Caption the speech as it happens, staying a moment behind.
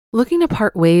Looking to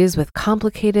part ways with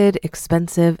complicated,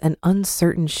 expensive, and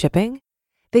uncertain shipping?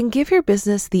 Then give your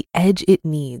business the edge it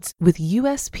needs with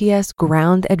USPS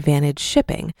Ground Advantage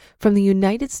shipping from the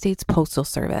United States Postal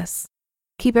Service.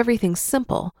 Keep everything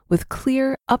simple with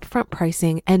clear, upfront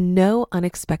pricing and no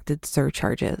unexpected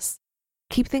surcharges.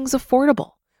 Keep things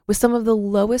affordable with some of the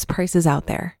lowest prices out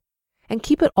there. And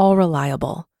keep it all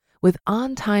reliable with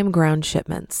on-time ground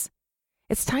shipments.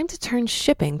 It's time to turn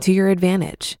shipping to your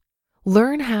advantage.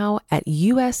 Learn how at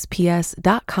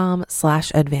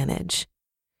USPS.com/advantage.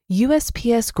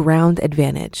 USPS Ground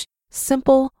Advantage.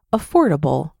 Simple,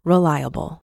 affordable,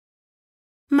 reliable.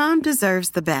 Mom deserves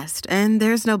the best, and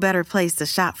there's no better place to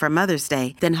shop for Mother's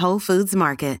Day than Whole Foods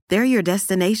Market. They're your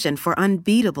destination for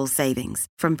unbeatable savings,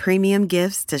 from premium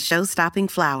gifts to show-stopping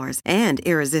flowers and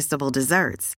irresistible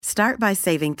desserts. Start by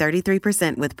saving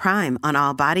 33% with Prime on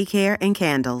all body care and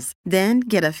candles. Then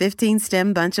get a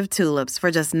 15-stem bunch of tulips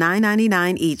for just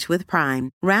 $9.99 each with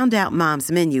Prime. Round out Mom's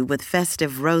menu with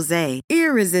festive rosé,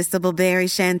 irresistible berry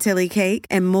chantilly cake,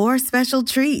 and more special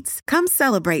treats. Come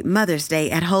celebrate Mother's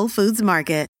Day at Whole Foods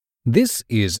Market. This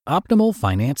is Optimal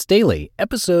Finance Daily,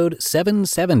 episode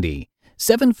 770,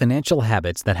 7 Financial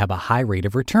Habits That Have a High Rate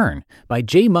of Return by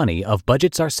Jay Money of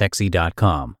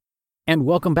BudgetsAreSexy.com. And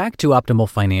welcome back to Optimal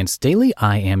Finance Daily.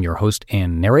 I am your host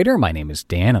and narrator. My name is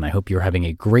Dan, and I hope you're having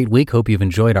a great week. Hope you've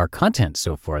enjoyed our content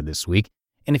so far this week.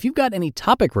 And if you've got any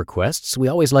topic requests, we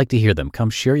always like to hear them.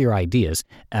 Come share your ideas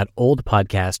at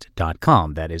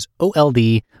oldpodcast.com. That is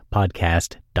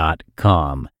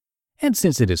oldpodcast.com. And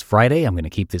since it is Friday, I'm going to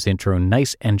keep this intro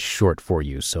nice and short for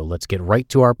you. So let's get right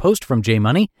to our post from Jay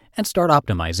Money and start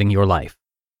optimizing your life.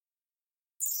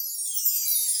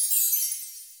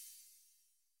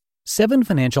 7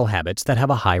 Financial Habits That Have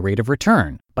a High Rate of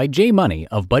Return by Jay Money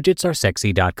of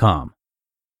BudgetsAreSexy.com.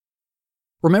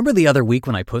 Remember the other week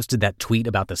when I posted that tweet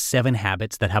about the 7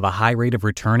 habits that have a high rate of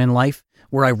return in life,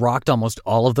 where I rocked almost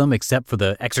all of them except for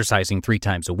the exercising 3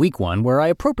 times a week one, where I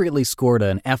appropriately scored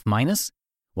an F-?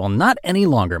 Well, not any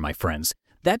longer, my friends.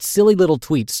 That silly little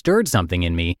tweet stirred something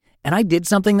in me, and I did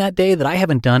something that day that I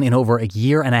haven't done in over a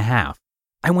year and a half.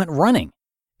 I went running,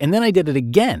 and then I did it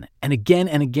again and again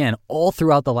and again all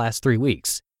throughout the last 3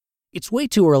 weeks. It's way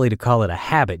too early to call it a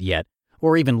habit yet,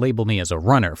 or even label me as a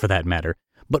runner for that matter,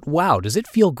 but wow, does it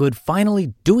feel good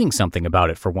finally doing something about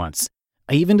it for once.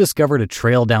 I even discovered a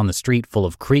trail down the street full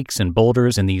of creeks and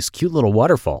boulders and these cute little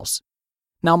waterfalls.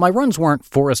 Now, my runs weren't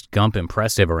Forrest Gump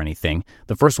impressive or anything.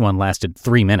 The first one lasted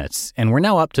 3 minutes, and we're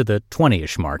now up to the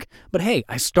 20-ish mark. But hey,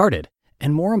 I started.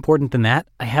 And more important than that,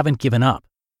 I haven't given up.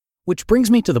 Which brings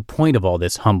me to the point of all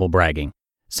this humble bragging.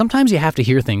 Sometimes you have to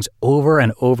hear things over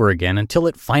and over again until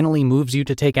it finally moves you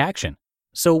to take action.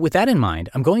 So with that in mind,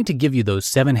 I'm going to give you those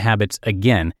 7 habits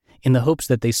again in the hopes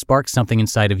that they spark something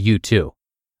inside of you too.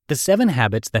 The 7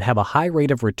 habits that have a high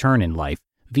rate of return in life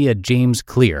via James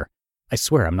Clear. I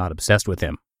swear I'm not obsessed with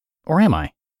him. Or am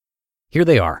I? Here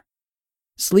they are.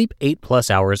 Sleep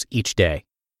 8+ hours each day.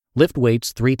 Lift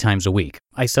weights 3 times a week.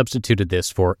 I substituted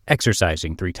this for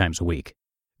exercising 3 times a week.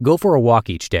 Go for a walk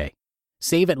each day.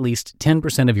 Save at least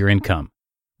 10% of your income.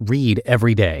 Read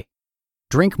every day.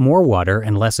 Drink more water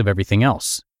and less of everything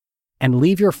else. And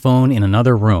leave your phone in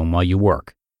another room while you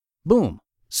work. Boom!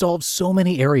 Solve so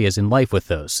many areas in life with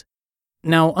those.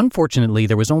 Now, unfortunately,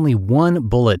 there was only one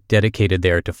bullet dedicated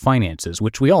there to finances,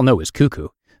 which we all know is cuckoo.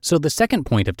 So the second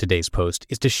point of today's post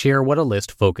is to share what a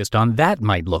list focused on that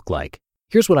might look like.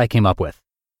 Here's what I came up with.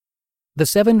 The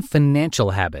 7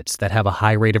 financial habits that have a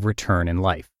high rate of return in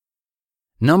life.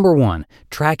 Number 1,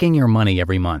 tracking your money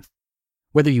every month.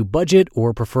 Whether you budget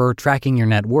or prefer tracking your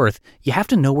net worth, you have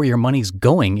to know where your money's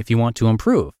going if you want to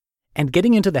improve. And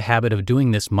getting into the habit of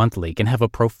doing this monthly can have a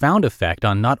profound effect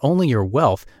on not only your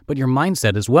wealth, but your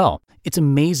mindset as well. It's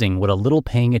amazing what a little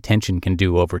paying attention can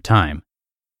do over time.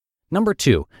 Number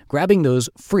 2, grabbing those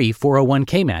free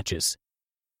 401k matches.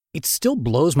 It still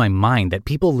blows my mind that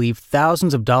people leave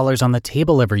thousands of dollars on the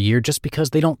table every year just because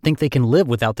they don't think they can live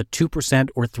without the 2%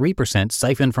 or 3%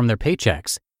 siphoned from their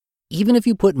paychecks. Even if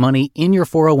you put money in your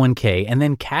 401k and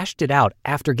then cashed it out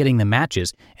after getting the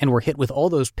matches and were hit with all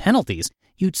those penalties,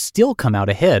 you'd still come out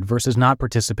ahead versus not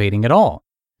participating at all.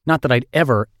 Not that I'd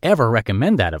ever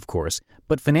recommend that, of course,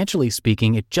 but financially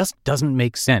speaking, it just doesn't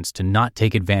make sense to not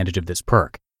take advantage of this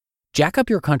perk. Jack up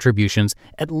your contributions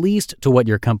at least to what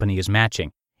your company is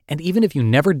matching. And even if you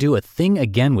never do a thing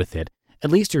again with it, at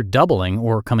least you're doubling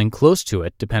or coming close to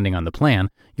it, depending on the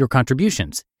plan, your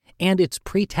contributions. And it's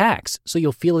pre-tax, so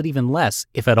you'll feel it even less,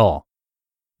 if at all.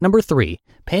 Number 3,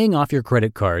 paying off your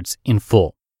credit cards in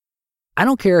full. I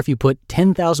don't care if you put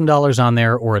 $10,000 on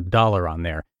there or $1 on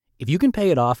there. If you can pay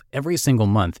it off every single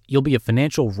month, you'll be a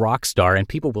financial rock star and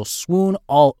people will swoon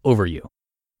all over you.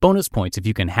 Bonus points if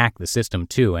you can hack the system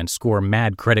too and score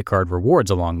mad credit card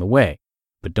rewards along the way.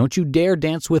 But don't you dare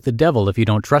dance with the devil if you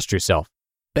don't trust yourself.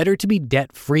 Better to be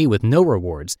debt-free with no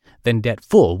rewards than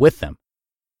debt-full with them.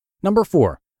 Number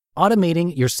 4,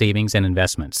 automating your savings and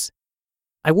investments.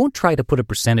 I won't try to put a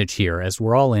percentage here as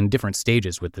we're all in different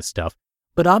stages with this stuff,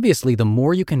 but obviously the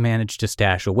more you can manage to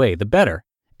stash away, the better.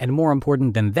 And more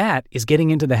important than that is getting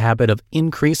into the habit of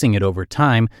increasing it over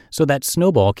time so that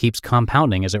snowball keeps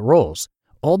compounding as it rolls,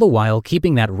 all the while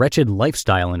keeping that wretched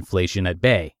lifestyle inflation at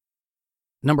bay.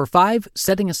 Number 5,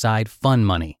 setting aside fun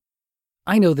money.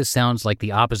 I know this sounds like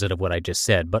the opposite of what I just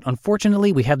said, but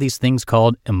unfortunately we have these things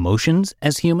called emotions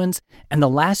as humans, and the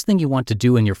last thing you want to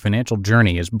do in your financial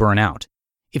journey is burn out.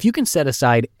 If you can set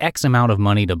aside X amount of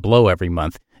money to blow every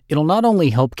month, it'll not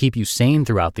only help keep you sane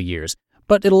throughout the years,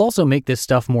 but it'll also make this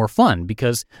stuff more fun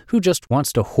because who just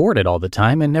wants to hoard it all the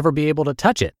time and never be able to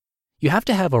touch it? You have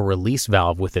to have a release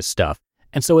valve with this stuff,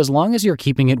 and so as long as you're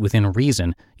keeping it within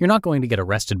reason, you're not going to get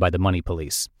arrested by the money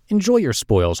police. Enjoy your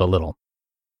spoils a little.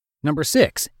 Number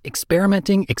 6,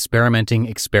 experimenting.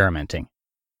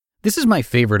 This is my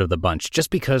favorite of the bunch just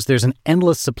because there's an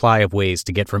endless supply of ways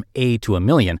to get from A to a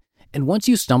million, and once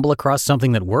you stumble across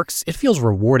something that works, it feels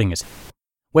rewarding as hell.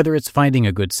 Whether it's finding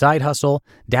a good side hustle,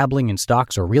 dabbling in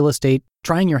stocks or real estate,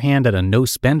 trying your hand at a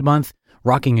no-spend month,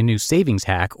 rocking a new savings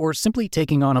hack, or simply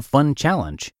taking on a fun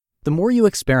challenge. The more you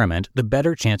experiment, the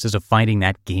better chances of finding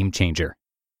that game changer.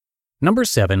 Number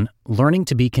 7, learning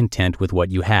to be content with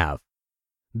what you have.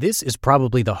 This is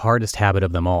probably the hardest habit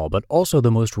of them all, but also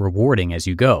the most rewarding as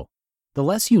you go. The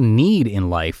less you need in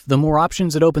life, the more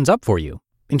options it opens up for you,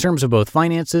 in terms of both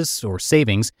finances or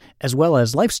savings, as well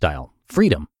as lifestyle,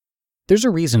 freedom. There's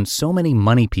a reason so many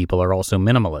money people are also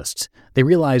minimalists. They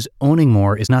realize owning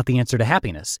more is not the answer to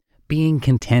happiness. Being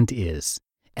content is.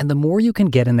 And the more you can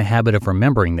get in the habit of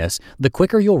remembering this, the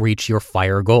quicker you'll reach your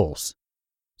FIRE goals.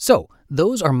 So,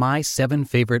 those are my 7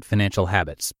 favorite financial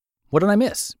habits. What did I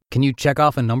miss? Can you check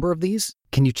off a number of these?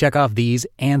 Can you check off these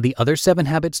and the other 7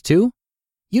 habits too?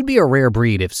 You'd be a rare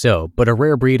breed if so, but a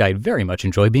rare breed I'd very much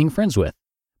enjoy being friends with.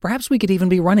 Perhaps we could even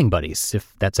be running buddies,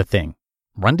 if that's a thing.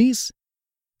 Rundies?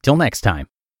 Till next time.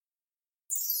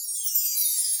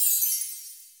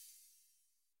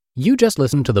 You just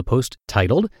listened to the post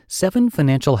titled 7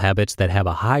 Financial Habits That Have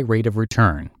a High Rate of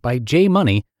Return by Jay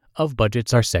Money of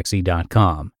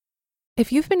BudgetsAreSexy.com.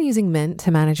 If you've been using Mint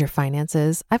to manage your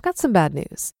finances, I've got some bad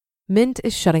news. Mint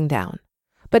is shutting down.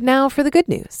 But now for the good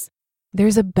news.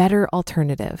 There's a better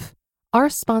alternative.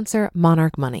 Our sponsor,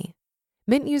 Monarch Money.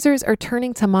 Mint users are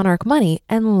turning to Monarch Money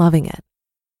and loving it.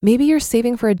 Maybe you're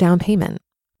saving for a down payment,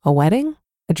 a wedding,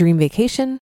 a dream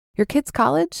vacation, your kid's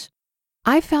college.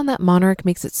 I've found that Monarch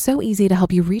makes it so easy to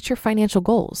help you reach your financial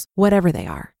goals, whatever they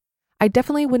are. I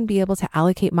definitely wouldn't be able to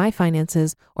allocate my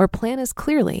finances or plan as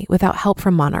clearly without help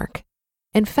from Monarch.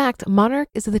 In fact, Monarch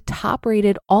is the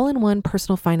top-rated all-in-one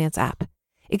personal finance app.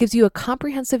 It gives you a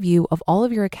comprehensive view of all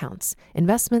of your accounts,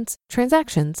 investments,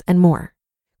 transactions, and more.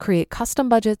 Create custom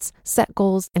budgets, set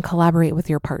goals, and collaborate with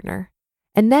your partner.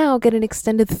 And now get an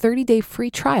extended 30-day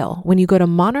free trial when you go to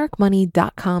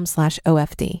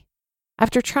monarchmoney.com/OFD.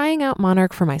 After trying out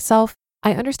Monarch for myself,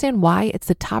 I understand why it's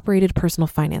the top-rated personal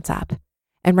finance app.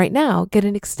 And right now, get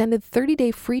an extended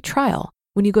 30-day free trial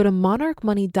when you go to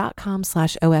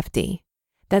monarchmoney.com/OFD.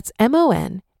 That's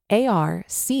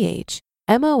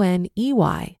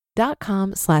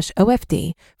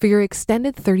monarchmoney.com/OFD for your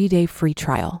extended 30-day free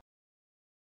trial.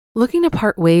 Looking to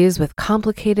part ways with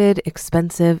complicated,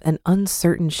 expensive, and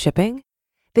uncertain shipping?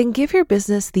 Then give your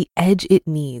business the edge it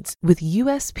needs with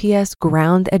USPS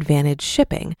Ground Advantage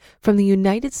shipping from the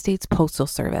United States Postal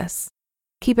Service.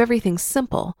 Keep everything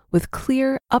simple with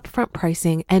clear, upfront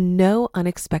pricing and no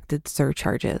unexpected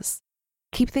surcharges.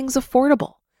 Keep things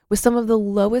affordable with some of the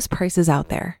lowest prices out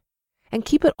there. And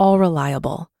keep it all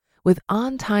reliable with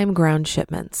on-time ground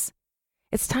shipments.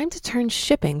 It's time to turn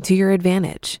shipping to your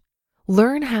advantage.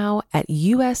 Learn how at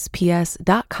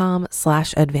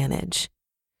USPS.com/advantage.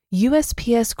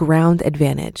 USPS Ground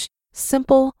Advantage.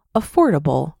 Simple,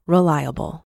 affordable,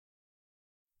 reliable.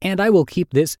 And I will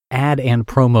keep this ad and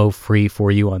promo free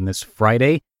for you on this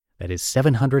Friday. That is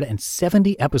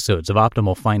 770 episodes of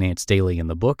Optimal Finance Daily in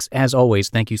the books. As always,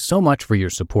 thank you so much for your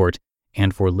support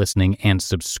and for listening and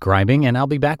subscribing. And I'll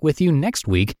be back with you next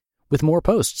week with more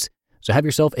posts. So have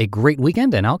yourself a great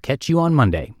weekend, and I'll catch you on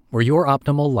Monday, where your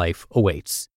optimal life awaits.